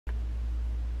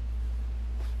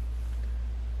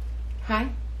Hi,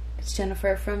 it's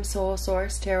Jennifer from Soul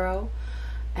Source Tarot,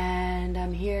 and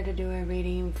I'm here to do a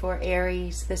reading for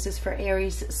Aries. This is for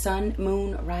Aries, Sun,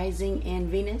 Moon, Rising, and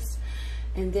Venus,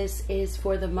 and this is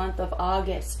for the month of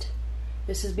August.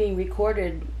 This is being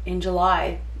recorded in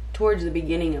July, towards the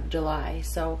beginning of July,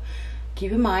 so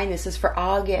keep in mind this is for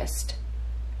August.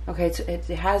 Okay, it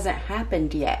hasn't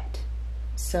happened yet,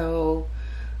 so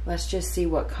let's just see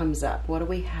what comes up. What do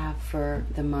we have for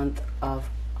the month of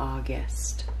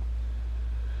August?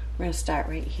 We're going to start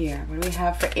right here. What do we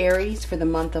have for Aries for the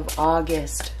month of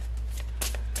August?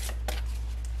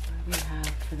 What do we have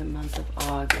for the month of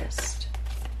August?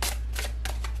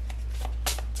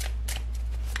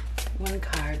 One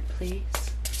card, please.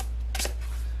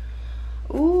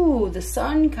 Ooh, the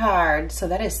Sun card. So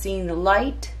that is seeing the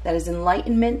light. That is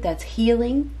enlightenment. That's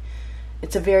healing.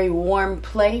 It's a very warm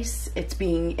place. It's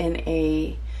being in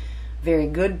a very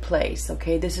good place.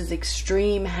 Okay, this is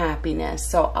extreme happiness.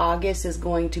 So August is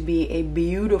going to be a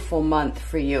beautiful month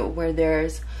for you, where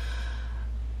there's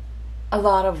a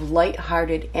lot of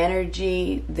light-hearted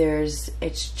energy. It's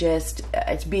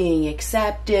being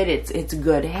accepted. It's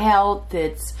good health.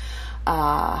 It's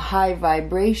high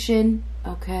vibration.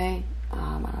 Okay, I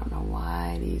don't know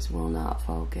why these will not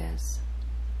focus.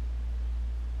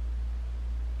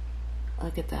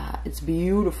 Look at that. It's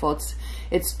beautiful.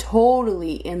 It's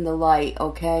totally in the light,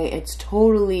 okay? It's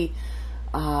totally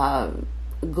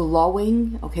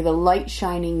glowing, okay? The light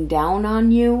shining down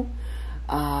on you,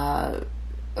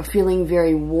 feeling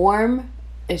very warm.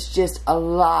 It's just a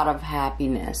lot of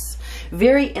happiness.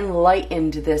 Very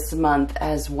enlightened this month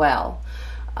as well.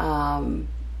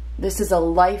 This is a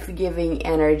life-giving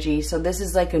energy. So this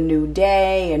is like a new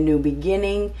day, a new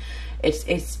beginning.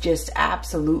 It's just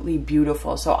absolutely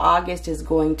beautiful. So August is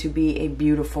going to be a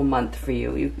beautiful month for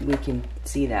you. We can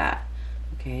see that.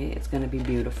 Okay, it's going to be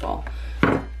beautiful.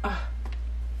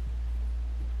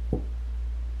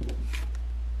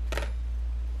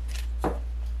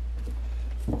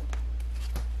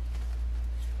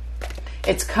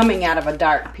 It's coming out of a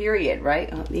dark period, right?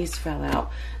 Oh, these fell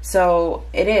out. So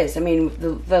it is. I mean,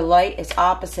 the light is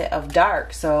opposite of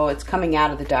dark. So it's coming out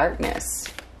of the darkness.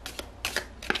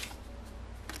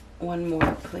 One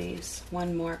more, please.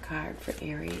 One more card for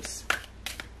Aries.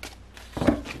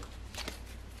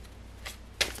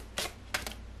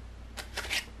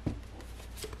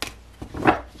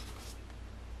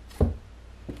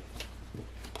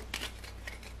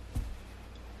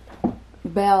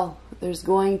 Bell, there's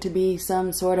going to be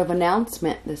some sort of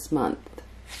announcement this month.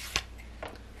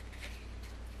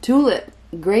 Tulip,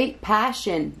 great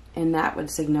passion, and that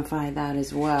would signify that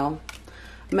as well.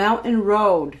 Mountain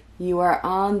Road, you are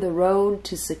on the road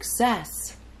to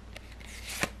success.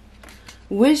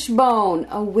 Wishbone,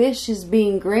 a wish is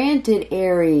being granted,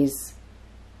 Aries.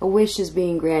 A wish is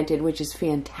being granted, which is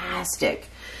fantastic.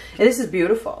 And this is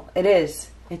beautiful. It is.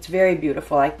 It's very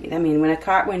beautiful. I mean,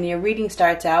 when your reading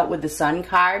starts out with the Sun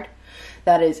card,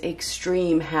 that is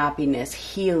extreme happiness,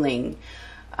 healing,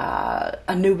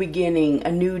 a new beginning,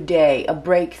 a new day, a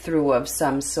breakthrough of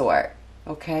some sort.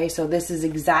 Okay, so this is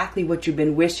exactly what you've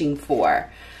been wishing for.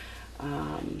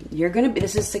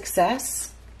 This is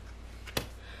success,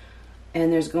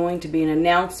 and there's going to be an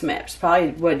announcement. It's probably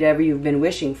whatever you've been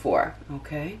wishing for.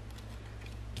 Okay,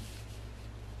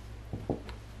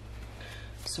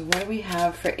 so what do we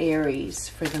have for Aries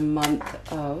for the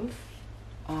month of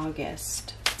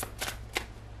August?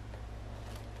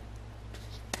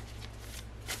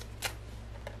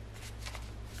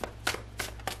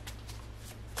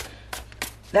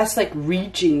 That's like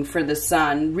reaching for the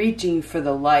sun, reaching for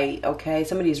the light, okay?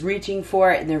 Somebody's reaching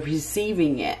for it and they're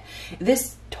receiving it.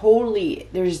 This totally,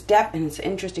 there's depth, and it's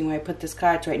interesting when I put this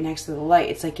card, it's right next to the light.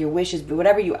 It's like your wishes,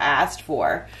 whatever you asked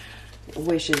for,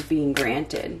 wish is being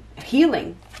granted.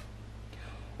 Healing.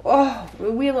 Oh,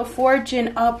 the Wheel of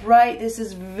Fortune upright. This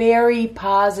is very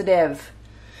positive.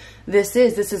 This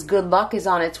is good luck is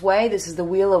on its way. This is the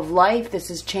wheel of life.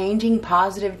 This is changing.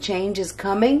 Positive change is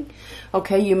coming.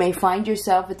 Okay, you may find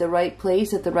yourself at the right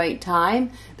place at the right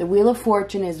time. The Wheel of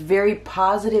Fortune is very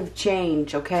positive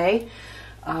change, okay?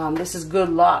 This is good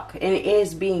luck, and it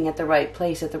is being at the right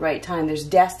place at the right time. There's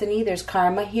destiny, there's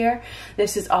karma here.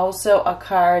 This is also a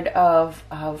card of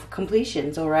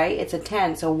completions, all right? It's a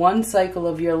 10, so one cycle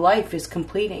of your life is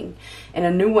completing, and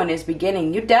a new one is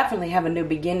beginning. You definitely have a new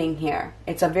beginning here.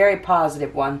 It's a very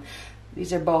positive one.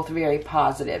 These are both very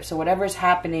positive. So whatever's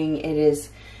happening, it is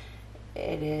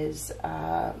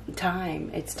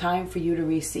time. It's time for you to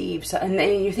receive. So, and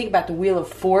then you think about the Wheel of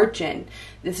Fortune.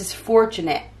 This is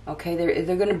fortunate. Okay,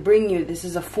 they're going to bring you. This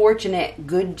is a fortunate,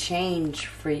 good change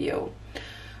for you.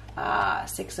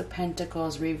 6 of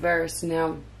Pentacles reverse.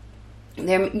 Now,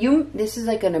 This is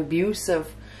like an abuse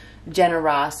of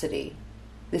generosity.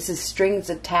 This is strings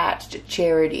attached,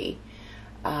 charity,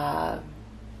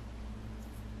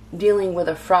 dealing with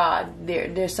a fraud.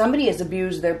 There's somebody has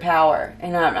abused their power,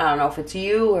 and I don't know if it's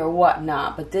you or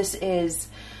whatnot, but this is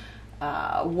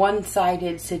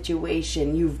one-sided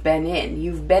situation you've been in.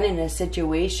 You've been in a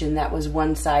situation that was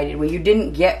one-sided, where you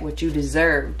didn't get what you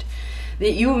deserved.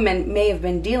 That you may have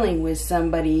been dealing with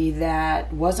somebody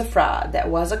that was a fraud, that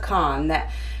was a con,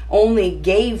 that only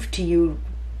gave to you,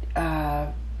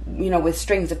 with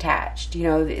strings attached.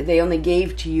 They only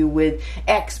gave to you with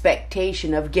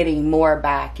expectation of getting more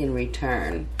back in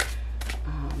return.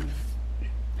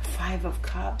 Five of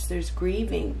Cups, there's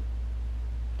grieving.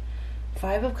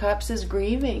 Five of Cups is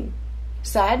grieving.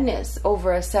 Sadness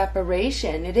over a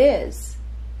separation, it is.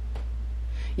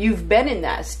 You've been in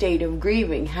that state of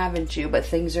grieving, haven't you? But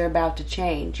things are about to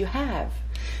change. You have.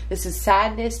 This is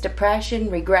sadness,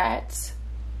 depression, regrets.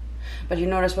 But you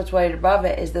notice what's right above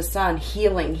it is the Sun,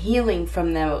 healing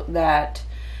from that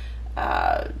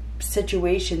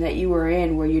situation that you were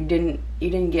in, where you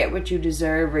didn't get what you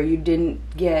deserve, or you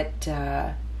didn't get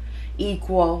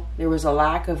equal. There was a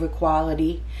lack of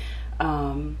equality.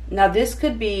 Now this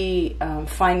could be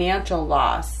financial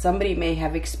loss. Somebody may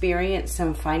have experienced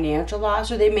some financial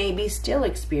loss, or they may be still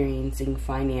experiencing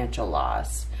financial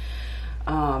loss.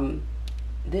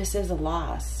 This is a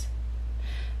loss.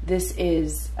 This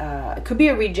is, it could be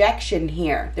a rejection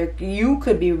here. You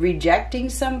could be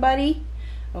rejecting somebody,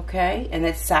 okay? And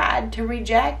it's sad to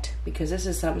reject, because this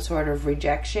is some sort of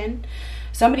rejection.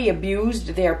 Somebody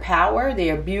abused their power. They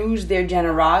abused their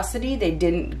generosity. They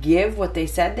didn't give what they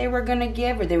said they were going to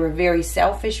give, or they were very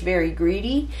selfish, very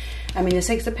greedy. I mean, the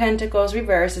Six of Pentacles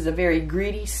reverse is a very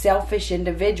greedy, selfish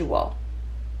individual.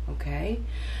 Okay?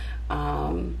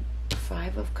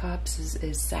 Five of Cups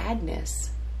is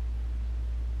sadness.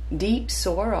 Deep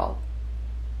sorrow.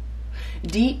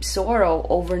 Deep sorrow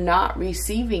over not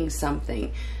receiving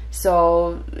something.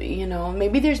 So,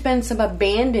 maybe there's been some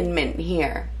abandonment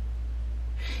here.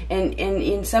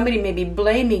 And somebody may be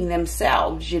blaming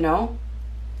themselves,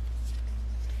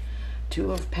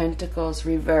 Two of Pentacles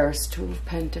reversed. Two of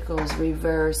Pentacles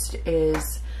reversed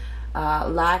is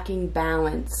lacking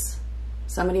balance.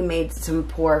 Somebody made some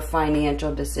poor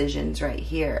financial decisions right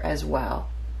here as well.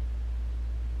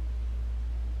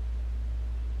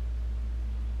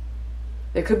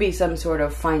 There could be some sort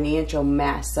of financial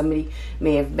mess. Somebody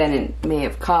may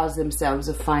have caused themselves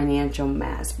a financial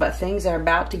mess. But things are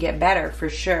about to get better for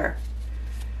sure.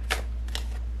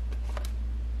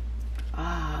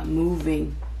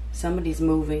 Moving. Somebody's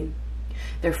moving.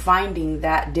 They're finding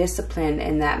that discipline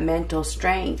and that mental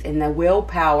strength and the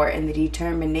willpower and the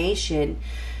determination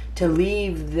to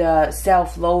leave the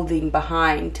self-loathing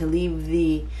behind, to leave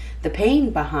the pain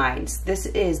behind. This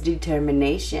is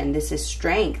determination. This is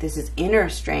strength. This is inner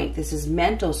strength. This is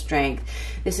mental strength.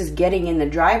 This is getting in the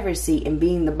driver's seat and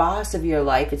being the boss of your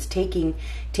life. It's taking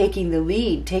the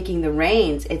lead, taking the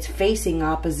reins. It's facing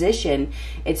opposition.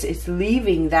 It's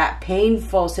leaving that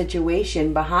painful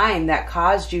situation behind that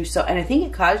caused you and I think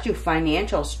it caused you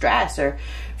financial stress or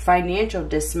financial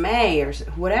dismay or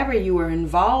whatever you were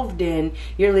involved in.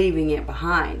 You're leaving it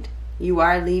behind. You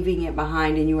are leaving it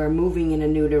behind, and you are moving in a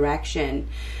new direction.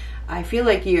 I feel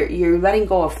like you're letting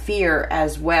go of fear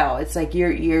as well. It's like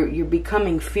you're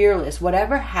becoming fearless.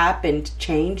 Whatever happened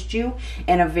changed you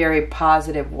in a very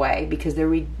positive way, because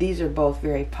these are both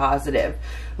very positive.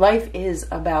 Life is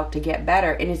about to get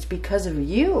better, and it's because of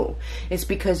you. It's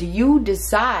because you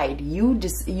decide.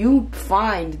 You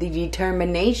find the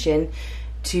determination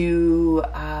to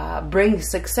bring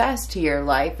success to your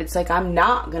life. It's like, I'm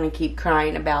not going to keep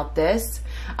crying about this.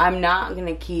 I'm not going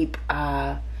to keep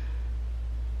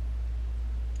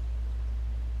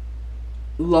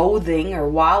loathing or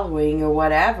wallowing or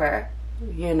whatever.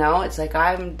 It's like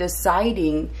I'm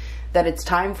deciding that it's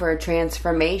time for a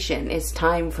transformation. It's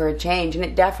time for a change. And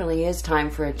it definitely is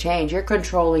time for a change. You're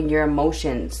controlling your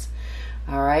emotions.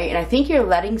 All right? And I think you're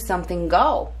letting something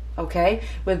go. Okay,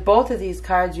 with both of these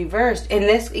cards reversed, in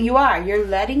this you're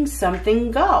letting something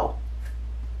go.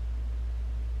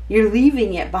 You're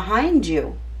leaving it behind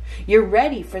you. You're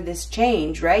ready for this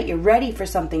change, right? You're ready for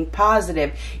something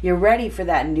positive. You're ready for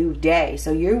that new day.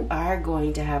 So you are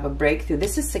going to have a breakthrough.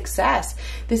 This is success.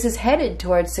 This is headed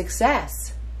towards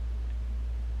success.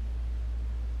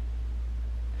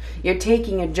 You're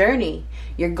taking a journey.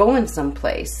 You're going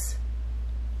someplace.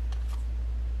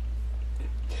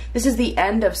 This is the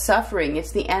end of suffering.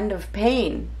 It's the end of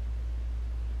pain.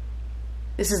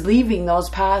 This is leaving those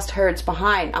past hurts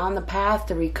behind on the path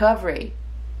to recovery.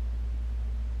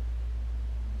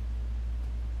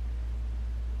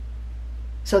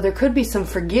 So there could be some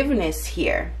forgiveness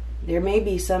here. There may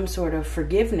be some sort of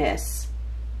forgiveness.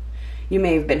 You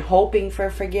may have been hoping for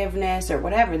forgiveness or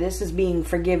whatever. This is being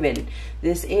forgiven.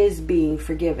 This is being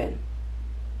forgiven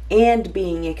and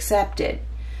being accepted.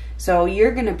 So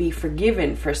you're going to be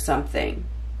forgiven for something.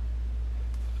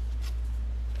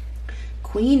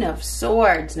 Queen of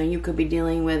Swords. Now you could be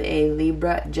dealing with a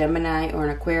Libra, Gemini, or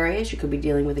an Aquarius. You could be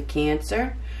dealing with a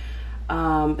Cancer.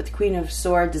 But the Queen of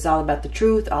Swords is all about the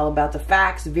truth, all about the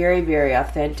facts, very, very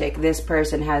authentic. This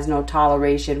person has no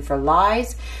toleration for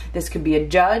lies. This could be a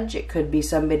judge. It could be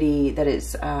somebody that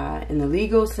is in the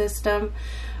legal system,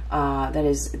 that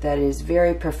is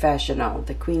very professional.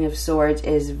 The Queen of Swords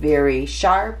is very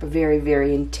sharp, very,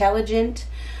 very intelligent.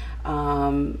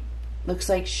 Looks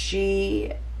like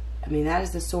that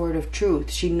is the sword of truth.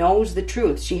 She knows the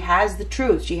truth. She has the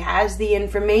truth. She has the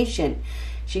information.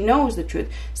 She knows the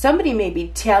truth. Somebody may be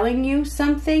telling you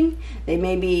something. They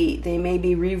may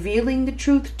be revealing the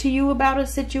truth to you about a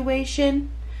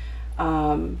situation.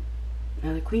 Now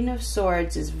the Queen of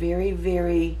Swords is very,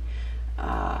 very,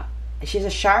 she has a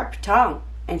sharp tongue,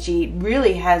 and she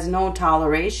really has no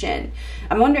toleration.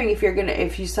 I'm wondering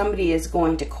if somebody is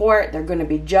going to court, they're going to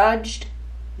be judged.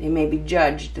 They may be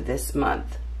judged this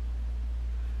month.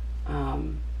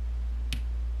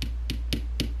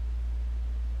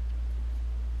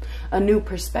 A new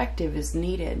perspective is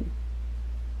needed.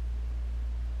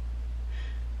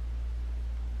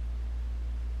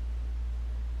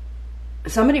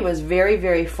 Somebody was very,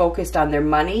 very focused on their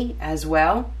money as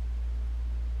well.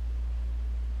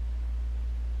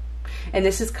 And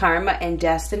this is karma and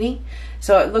destiny.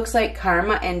 So it looks like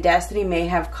karma and destiny may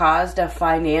have caused a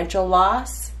financial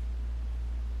loss.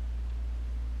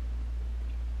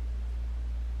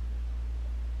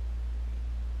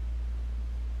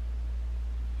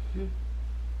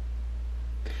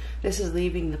 This is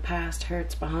leaving the past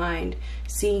hurts behind,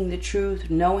 seeing the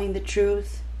truth, knowing the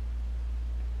truth,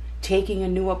 taking a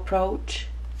new approach.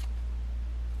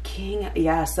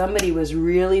 Yeah, somebody was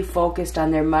really focused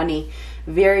on their money.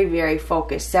 Very, very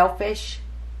focused. Selfish,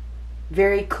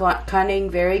 very cunning,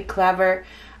 very clever,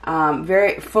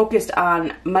 very focused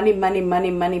on money, money, money,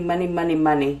 money, money, money,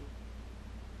 money.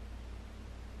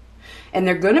 And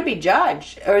they're going to be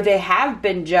judged, or they have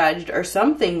been judged, or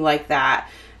something like that.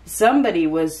 Somebody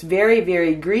was very,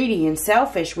 very greedy and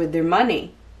selfish with their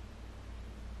money.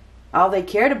 All they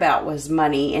cared about was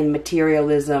money and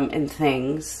materialism and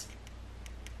things.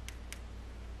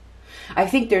 I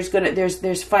think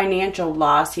there's financial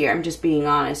loss here. I'm just being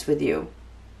honest with you.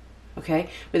 Okay?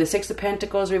 With the Six of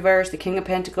Pentacles reversed, the King of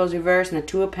Pentacles reversed, and the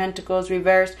Two of Pentacles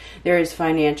reversed, there is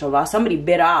financial loss. Somebody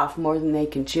bit off more than they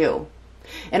can chew.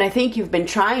 And I think you've been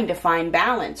trying to find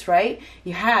balance, right?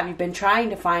 You've been trying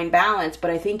to find balance,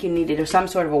 but I think you needed some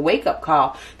sort of a wake-up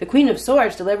call. The Queen of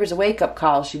Swords delivers a wake-up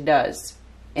call, she does.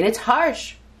 And it's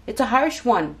harsh. It's a harsh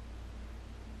one.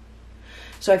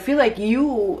 So I feel like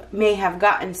you may have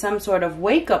gotten some sort of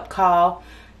wake-up call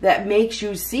that makes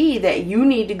you see that you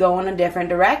need to go in a different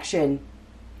direction,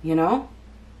 you know?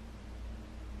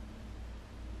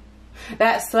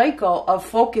 That cycle of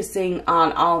focusing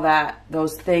on all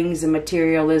those things and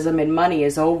materialism and money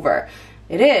is over.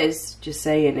 It is. Just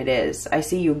saying it is. I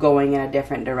see you going in a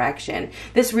different direction.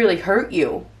 This really hurt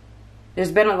you.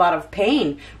 There's been a lot of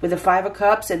pain. With the Five of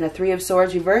Cups and the Three of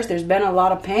Swords reversed, there's been a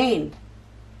lot of pain.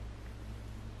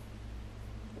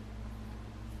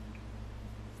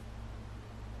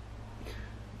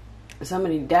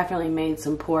 Somebody definitely made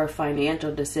some poor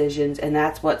financial decisions, and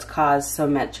that's what's caused so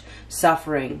much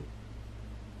suffering.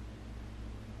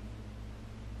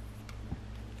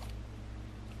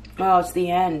 Oh, it's the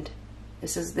end.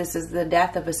 This is the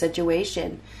death of a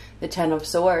situation. The Ten of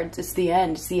Swords. It's the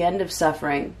end. It's the end of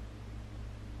suffering.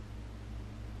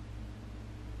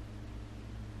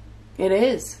 It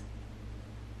is.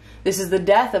 This is the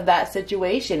death of that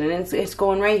situation, and it's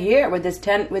going right here with this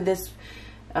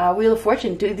Wheel of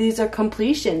Fortune. These are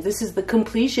completions. This is the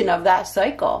completion of that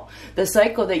cycle, the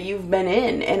cycle that you've been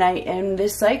in, and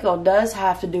this cycle does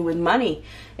have to do with money.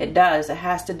 It does. It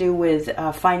has to do with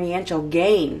financial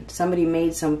gain. Somebody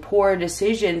made some poor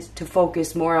decisions to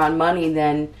focus more on money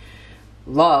than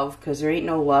love, because there ain't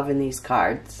no love in these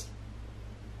cards.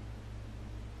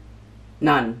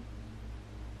 None.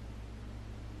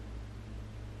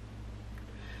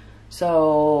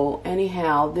 So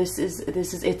anyhow,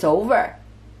 it's over.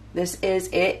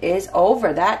 It is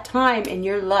over. That time in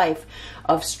your life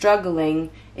of struggling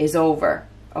is over.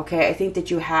 Okay, I think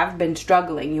that you have been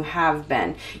struggling. You have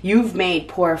been. You've made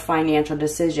poor financial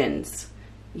decisions.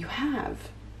 You have.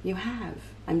 You have.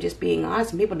 I'm just being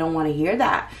honest. And people don't want to hear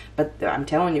that. But I'm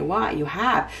telling you what, you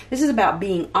have. This is about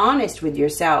being honest with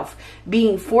yourself,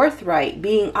 being forthright,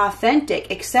 being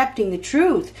authentic, accepting the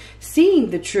truth,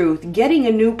 seeing the truth, getting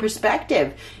a new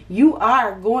perspective. You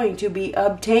are going to be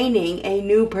obtaining a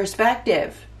new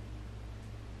perspective.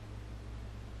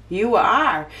 You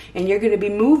are. And you're going to be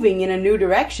moving in a new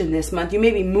direction this month. You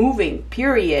may be moving,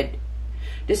 period.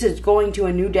 This is going to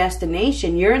a new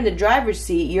destination. You're in the driver's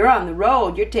seat. You're on the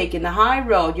road. You're taking the high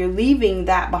road. You're leaving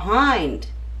that behind.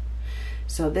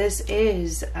 So this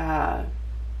is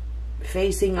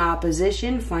facing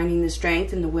opposition, finding the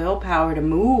strength and the willpower to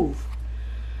move.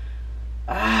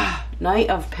 Knight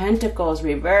of Pentacles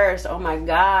reversed. Oh my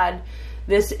God.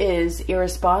 This is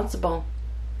irresponsible.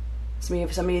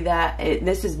 Somebody that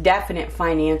this is definite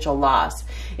financial loss.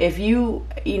 If you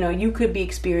could be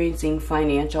experiencing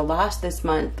financial loss this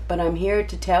month, but I'm here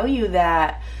to tell you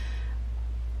that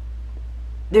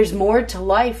there's more to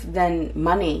life than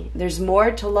money. There's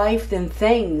more to life than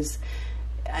things.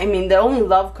 I mean, the only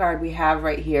love card we have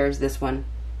right here is this one.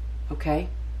 Okay?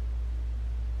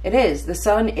 It is. The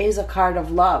Sun is a card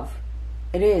of love.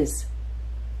 It is.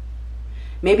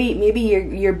 Maybe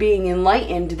you're being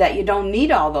enlightened that you don't need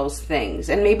all those things.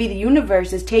 And maybe the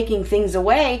universe is taking things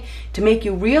away to make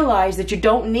you realize that you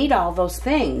don't need all those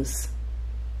things.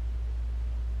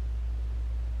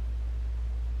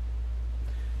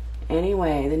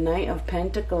 Anyway, the Knight of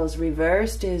Pentacles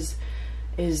reversed is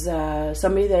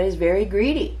somebody that is very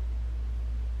greedy.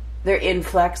 They're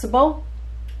inflexible.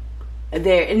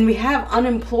 And we have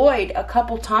unemployed a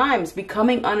couple times,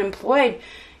 becoming unemployed.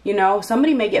 You know,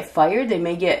 somebody may get fired, they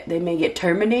may get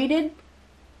terminated.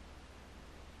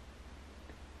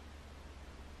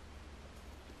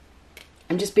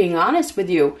 I'm just being honest with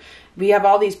you. We have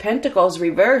all these pentacles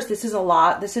reversed. This is a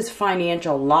lot. This is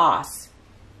financial loss.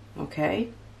 Okay?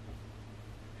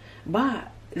 But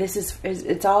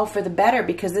it's all for the better,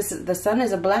 because the Sun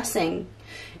is a blessing,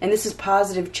 and this is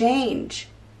positive change.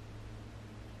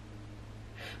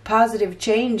 Positive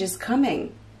change is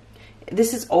coming.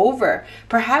 This is over.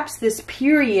 Perhaps this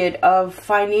period of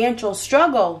financial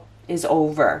struggle is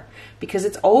over, because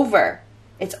it's over.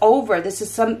 It's over. This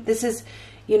is,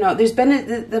 you know, there's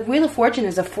been the Wheel of Fortune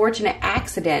is a fortunate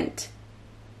accident.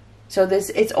 So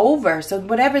it's over. So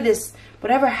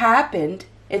whatever happened,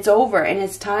 it's over, and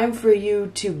it's time for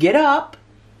you to get up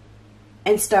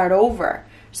and start over.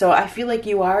 So I feel like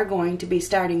you are going to be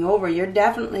starting over. You're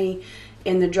definitely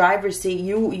in the driver's seat.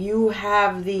 You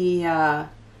have the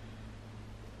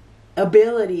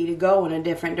ability to go in a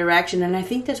different direction, and I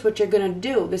think that's what you're going to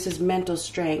do. This is mental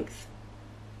strength.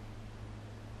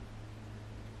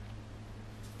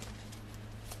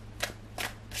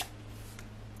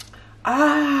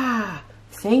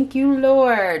 Thank you,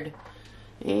 Lord.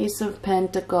 Ace of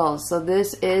Pentacles. So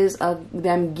this is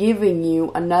them giving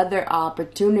you another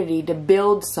opportunity to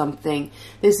build something.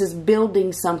 This is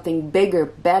building something bigger,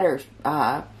 better,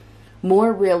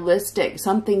 more realistic,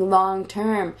 something long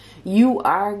term. You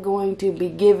are going to be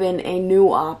given a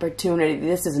new opportunity.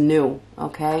 This is new,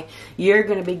 okay? You're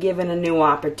going to be given a new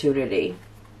opportunity.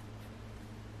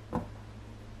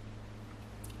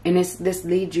 And this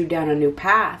leads you down a new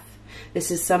path.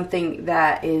 This is something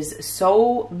that is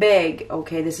so big,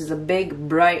 okay? This is a big,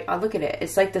 bright, look at it.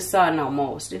 It's like the sun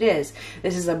almost. It is.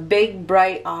 This is a big,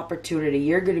 bright opportunity.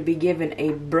 You're going to be given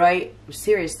a bright,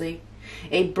 seriously,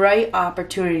 a bright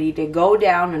opportunity to go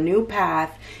down a new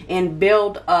path and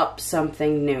build up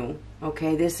something new.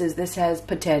 Okay, this has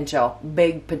potential,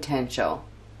 big potential.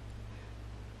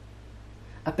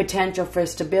 A potential for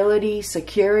stability,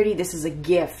 security. This is a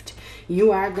gift.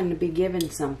 You are going to be given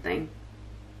something.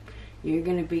 You're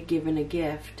going to be given a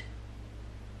gift.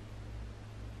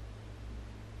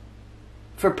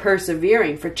 For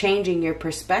persevering, for changing your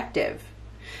perspective.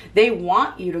 They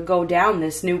want you to go down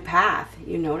this new path.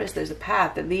 You notice there's a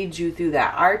path that leads you through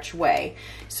that archway.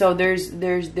 So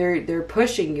they're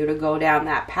pushing you to go down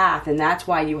that path, and that's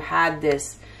why you had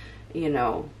this, you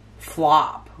know,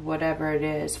 flop, whatever it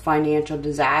is, financial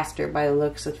disaster by the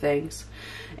looks of things.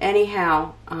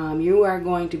 Anyhow, you are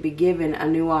going to be given a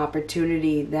new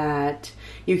opportunity that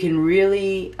you can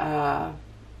really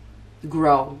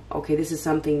grow. Okay, this is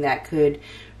something that could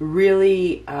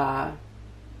really have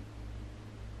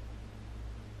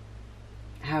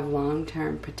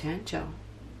long-term potential.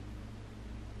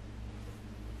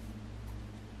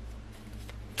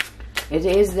 It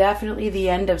is definitely the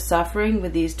end of suffering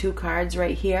with these two cards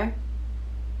right here.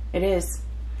 It is.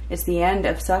 It's the end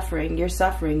of suffering. Your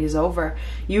suffering is over.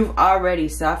 You've already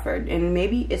suffered. And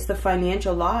maybe it's the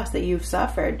financial loss that you've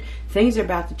suffered. Things are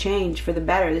about to change for the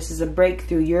better. This is a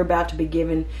breakthrough. You're about to be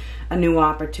given a new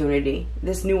opportunity.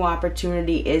 This new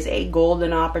opportunity is a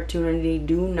golden opportunity.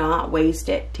 Do not waste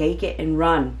it. Take it and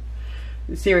run.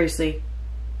 Seriously.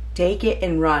 Take it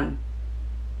and run.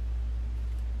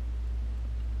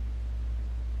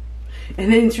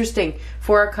 And interesting,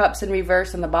 4 of Cups in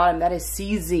reverse on the bottom. That is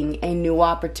seizing a new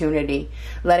opportunity.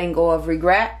 Letting go of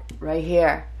regret right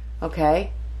here.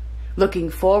 Okay? Looking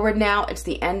forward now. It's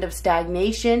the end of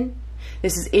stagnation.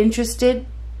 This is interested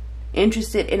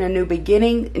in a new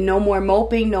beginning. No more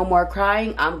moping. No more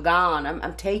crying. I'm gone.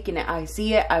 I'm taking it. I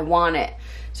see it. I want it.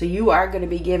 So you are going to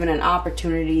be given an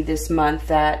opportunity this month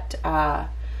that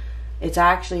it's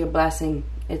actually a blessing.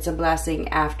 It's a blessing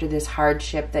after this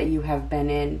hardship that you have been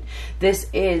in. This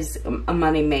is a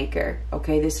money maker,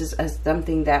 okay? This is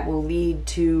something that will lead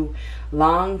to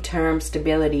long-term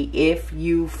stability if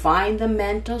you find the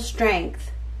mental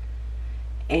strength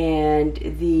and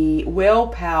the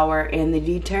willpower and the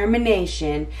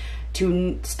determination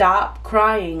to stop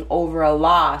crying over a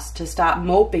loss, to stop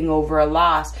moping over a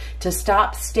loss, to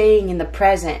stop staying in the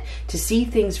present, to see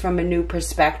things from a new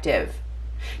perspective.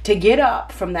 To get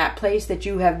up from that place that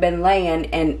you have been laying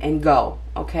and go.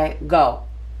 Okay? Go.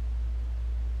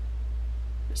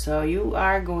 So you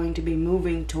are going to be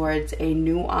moving towards a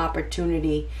new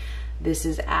opportunity. This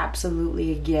is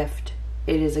absolutely a gift.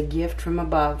 It is a gift from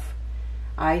above.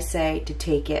 I say to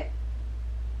take it.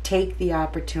 Take the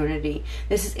opportunity.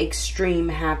 This is extreme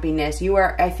happiness.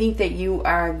 I think that you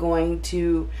are going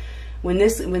to... When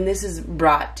this is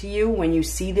brought to you, when you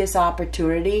see this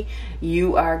opportunity,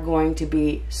 you are going to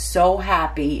be so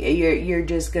happy. You're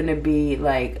just going to be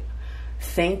like,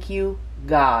 thank you,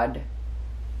 God.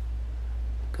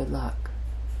 Good luck.